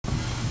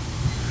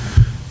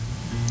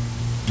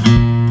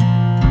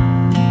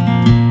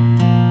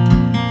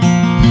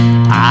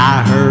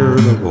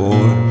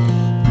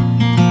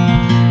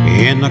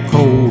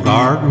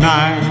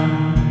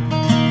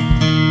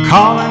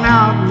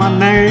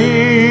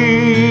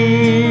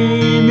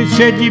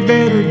said you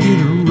better get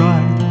it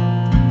right.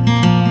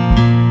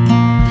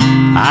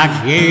 I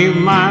gave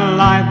my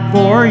life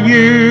for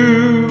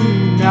you.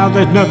 Now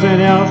there's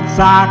nothing else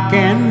I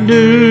can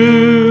do.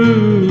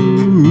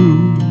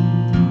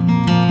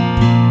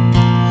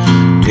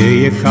 Till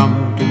you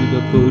come to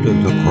the foot of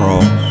the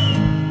cross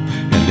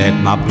and let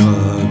my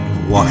blood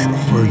wash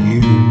over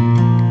you.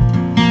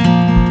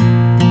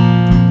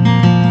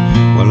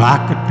 Well, I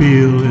could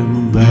feel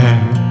him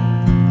there,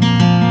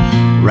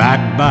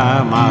 right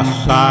by my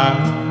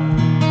side.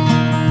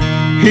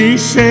 He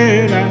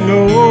said, I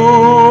know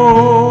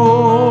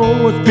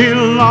it's been a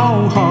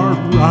long, hard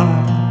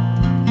ride.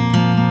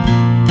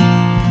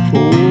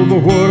 Oh,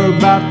 but what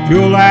about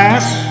your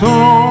last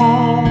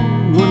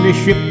song when they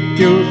shipped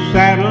your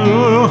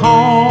saddle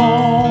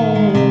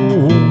home?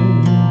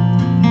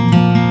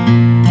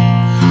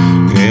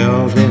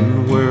 Well,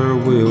 then where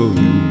will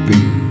you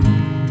be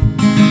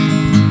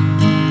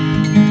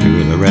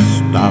through the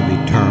rest of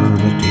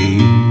eternity?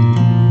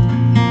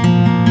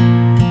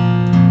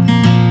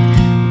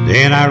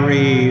 Then I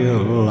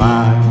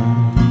realized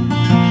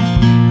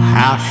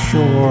how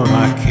short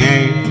I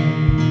came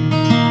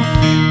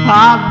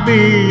of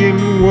being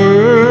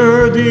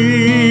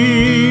worthy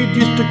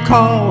just to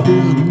call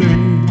his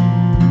name.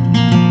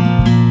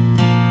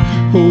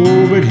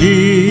 Oh, but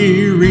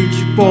he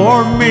reached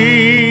for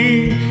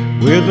me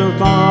with a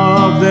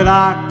love that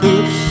I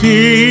could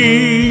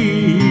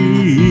see.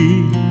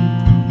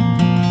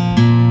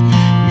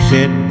 He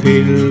said,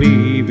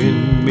 believe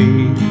in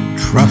me,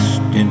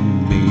 trust in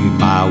me,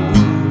 my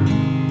word,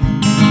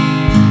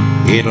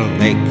 it'll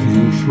make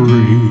you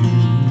free.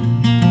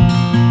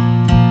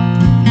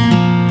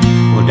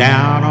 Well,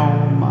 down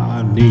on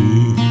my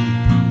knees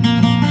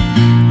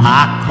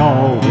I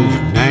call his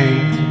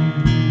name.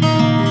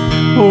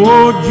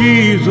 Oh,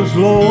 Jesus,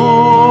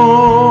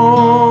 Lord,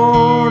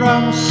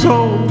 I'm so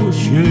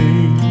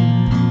ashamed.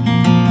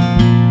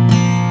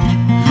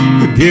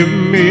 Forgive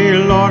me,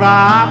 Lord,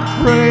 I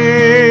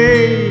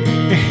pray,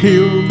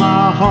 heal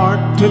my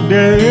heart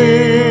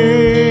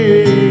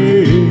today.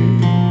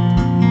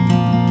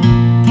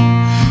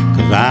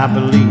 'Cause I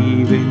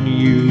believe in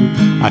you,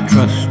 I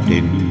trust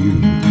in you,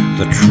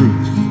 the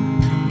truth,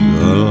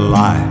 the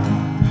life,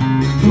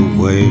 the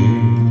way.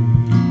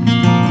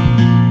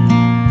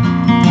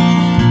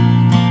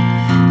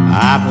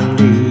 I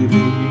believe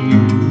in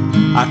you,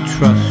 I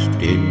trust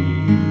in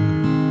you,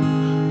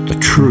 the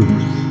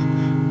truth,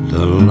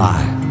 the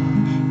life,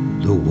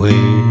 the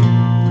way.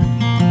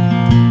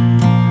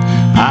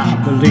 I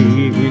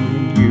believe in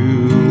you,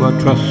 I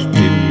trust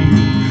in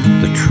you,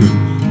 the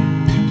truth,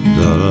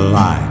 the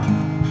life,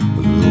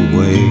 the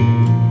way.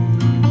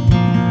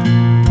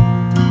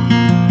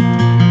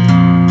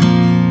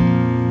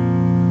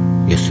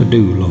 Yes, I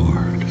do,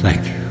 Lord.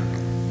 Thank you.